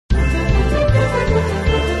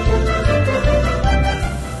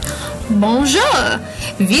Bonjour,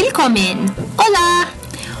 willkommen, hola.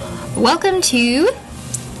 Welcome to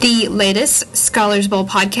the latest Scholars Bowl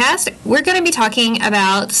podcast. We're going to be talking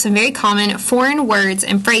about some very common foreign words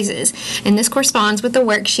and phrases, and this corresponds with the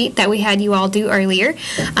worksheet that we had you all do earlier.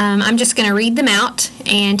 I'm just going to read them out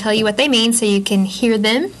and tell you what they mean so you can hear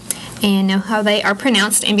them and know how they are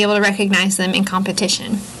pronounced and be able to recognize them in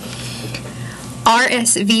competition.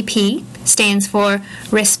 RSVP stands for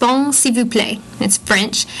Réponds s'il vous plaît. It's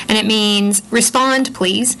French, and it means respond,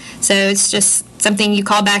 please. So it's just something you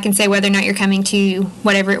call back and say whether or not you're coming to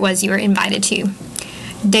whatever it was you were invited to.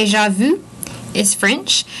 Déjà vu is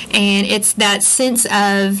French, and it's that sense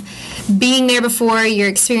of being there before, you're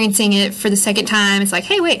experiencing it for the second time. It's like,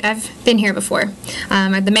 hey, wait, I've been here before.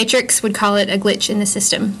 The Matrix would call it a glitch in the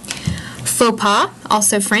system. Faux pas,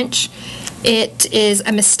 also French. It is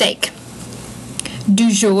a mistake.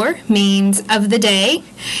 Du jour means of the day.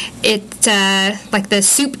 It's like the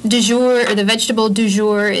soup du jour or the vegetable du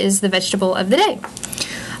jour is the vegetable of the day.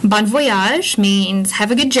 Bon voyage means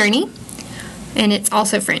have a good journey, and it's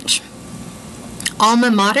also French.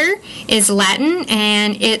 Alma mater is Latin,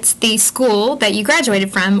 and it's the school that you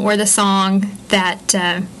graduated from or the song that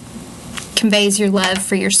conveys your love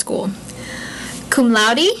for your school. Cum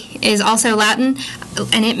laude is also Latin,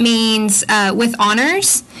 and it means with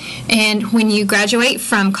honors. And when you graduate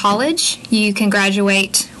from college, you can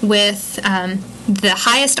graduate with the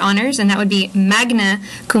highest honors, and that would be magna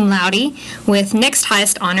cum laude, with next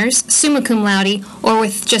highest honors, summa cum laude, or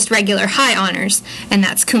with just regular high honors, and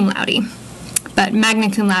that's cum laude. But magna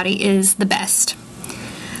cum laude is the best.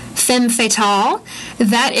 Femme fatale,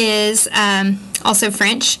 that is also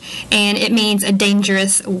French, and it means a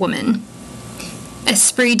dangerous woman.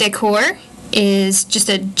 Esprit de corps is just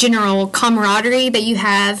a general camaraderie that you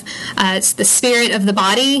have. It's the spirit of the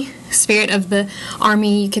body, spirit of the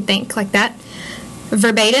army, you could think like that.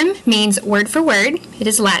 Verbatim means word for word. It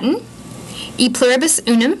is Latin. E pluribus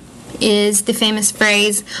unum is the famous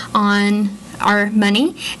phrase on our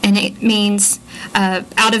money, and it means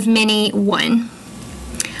out of many, one.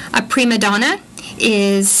 A prima donna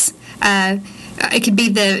is, it could be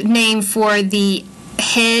the name for the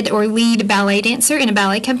head or lead ballet dancer in a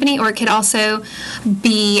ballet company, or it could also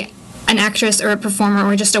be an actress or a performer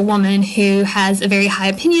or just a woman who has a very high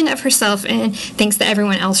opinion of herself and thinks that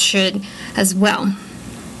everyone else should as well.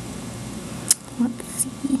 Let's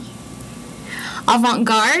see.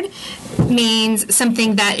 Avant-garde means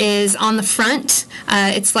something that is on the front.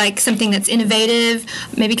 It's like something that's innovative,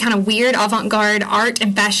 maybe kind of weird. Avant-garde art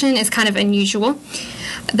and fashion is kind of unusual.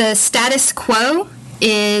 The status quo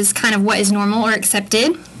is kind of what is normal or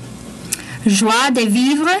accepted. Joie de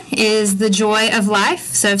vivre is the joy of life.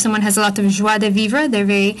 So if someone has a lot of joie de vivre, they're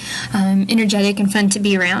very energetic and fun to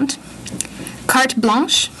be around. Carte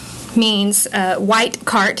blanche means white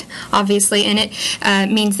carte, obviously, and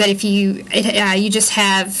it means that if you just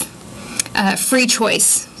have free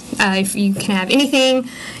choice. If you can have anything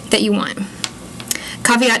that you want.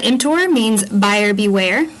 Caveat emptor means buyer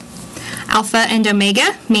beware. Alpha and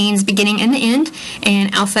Omega means beginning and the end,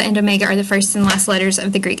 and Alpha and Omega are the first and last letters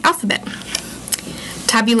of the Greek alphabet.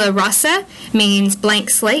 Tabula rasa means blank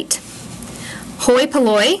slate. Hoi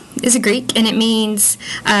polloi is a Greek, and it means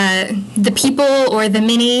the people or the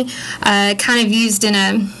many, kind of used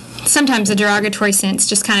in sometimes a derogatory sense,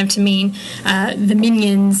 just kind of to mean the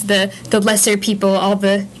minions, the lesser people, all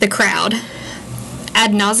the crowd.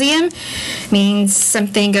 Ad nauseum means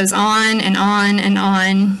something goes on and on and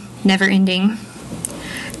on, never ending.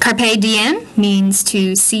 Carpe diem means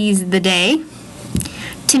to seize the day.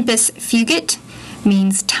 Tempus fugit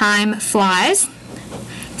means time flies.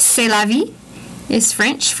 C'est la vie is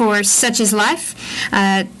French for such is life.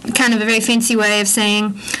 Kind of a very fancy way of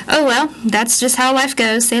saying, oh well, that's just how life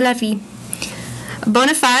goes, c'est la vie.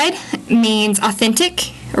 Bona fide means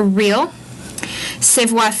authentic or real.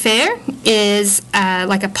 Savoir faire is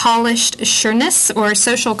like a polished sureness or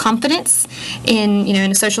social competence in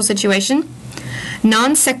a social situation.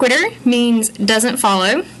 Non sequitur means doesn't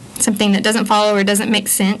follow, something that doesn't follow or doesn't make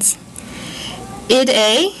sense.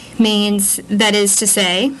 Id means that is to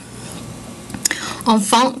say.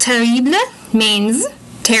 Enfant terrible means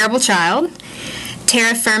terrible child.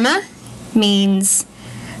 Terra firma means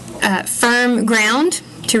firm ground.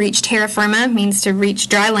 To reach terra firma means to reach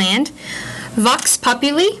dry land. Vox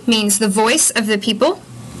populi means the voice of the people.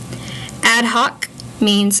 Ad hoc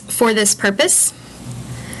means for this purpose.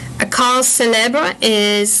 A cause célèbre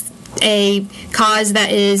is a cause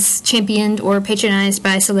that is championed or patronized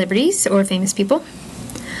by celebrities or famous people.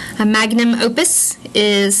 A magnum opus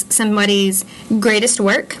is somebody's greatest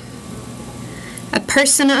work. A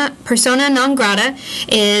persona non grata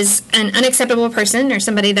is an unacceptable person or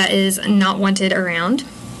somebody that is not wanted around.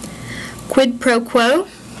 Quid pro quo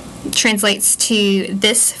translates to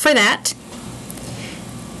this for that.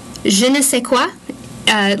 Je ne sais quoi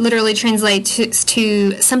literally translates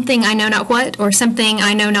to something I know not what, or something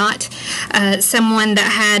I know not. Someone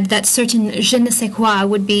that had that certain je ne sais quoi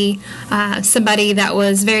would be somebody that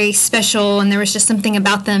was very special, and there was just something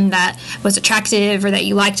about them that was attractive or that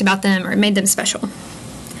you liked about them or it made them special.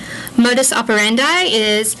 Modus operandi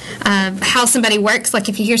is how somebody works. Like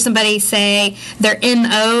if you hear somebody say their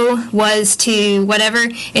MO was to whatever,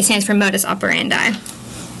 it stands for modus operandi.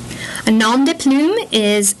 A nom de plume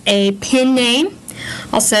is a pen name,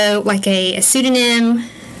 also like a pseudonym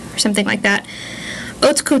or something like that.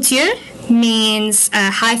 Haute couture means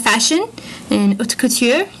high fashion, and haute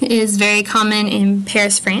couture is very common in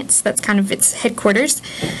Paris, France. That's kind of its headquarters.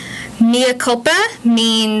 Mea culpa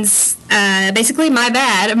means basically my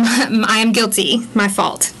bad, I am guilty, my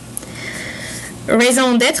fault.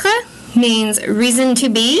 Raison d'être means reason to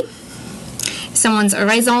be. Someone's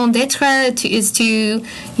raison d'être is to,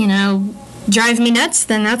 drive me nuts,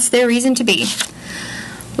 then that's their reason to be.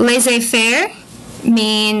 Laissez-faire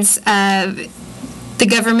means the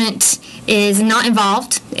government is not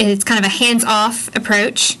involved. It's kind of a hands-off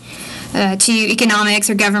approach to economics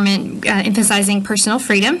or government, emphasizing personal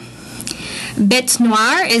freedom. Bête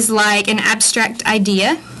noire is like an abstract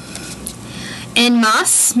idea. En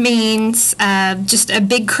masse means just a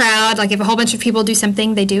big crowd. Like if a whole bunch of people do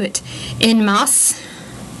something, they do it en masse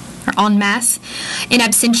or en masse. In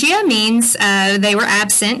absentia means they were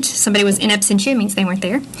absent. Somebody was in absentia means they weren't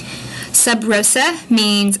there. Sub rosa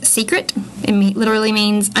means secret. It literally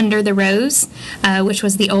means under the rose, which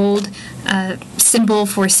was the old symbol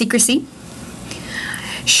for secrecy.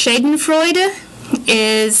 Schadenfreude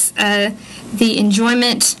is the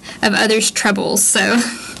enjoyment of others' troubles. So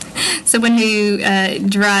someone who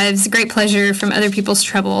derives great pleasure from other people's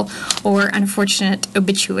trouble or unfortunate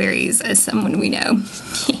obituaries, as someone we know.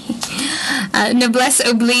 Noblesse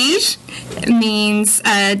oblige means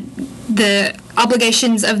the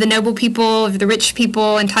obligations of the noble people, of the rich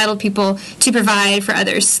people, entitled people, to provide for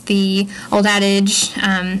others. The old adage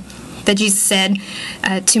that Jesus said,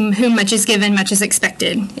 to whom much is given, much is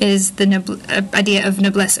expected, is the idea of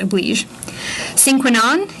noblesse oblige. Sine qua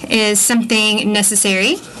non is something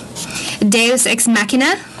necessary. Deus ex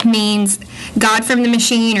machina means God from the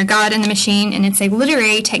machine or God in the machine, and it's a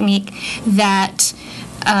literary technique that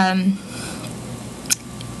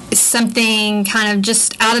something kind of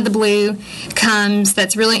just out of the blue comes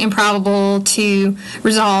that's really improbable to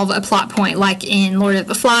resolve a plot point, like in Lord of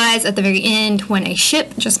the Flies at the very end when a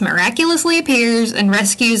ship just miraculously appears and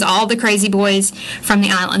rescues all the crazy boys from the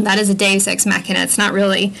island. That is a deus ex machina. It's not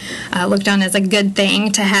really looked on as a good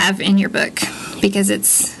thing to have in your book because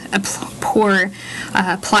it's a poor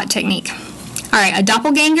plot technique. All right, a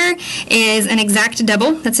doppelganger is an exact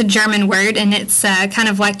double. That's a German word, and it's kind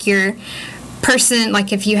of like your person,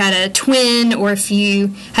 like if you had a twin or if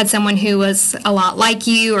you had someone who was a lot like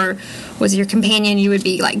you or was your companion, you would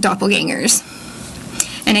be like doppelgangers.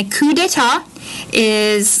 And a coup d'etat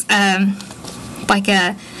is like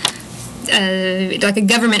a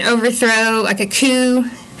government overthrow, like a coup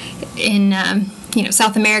in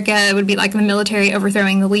South America. It would be like the military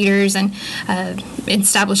overthrowing the leaders and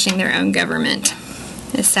establishing their own government,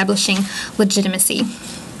 establishing legitimacy.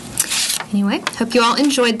 Anyway, hope you all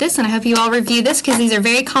enjoyed this, and I hope you all review this because these are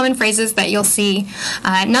very common phrases that you'll see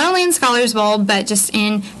not only in Scholars Bowl, but just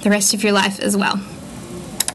in the rest of your life as well.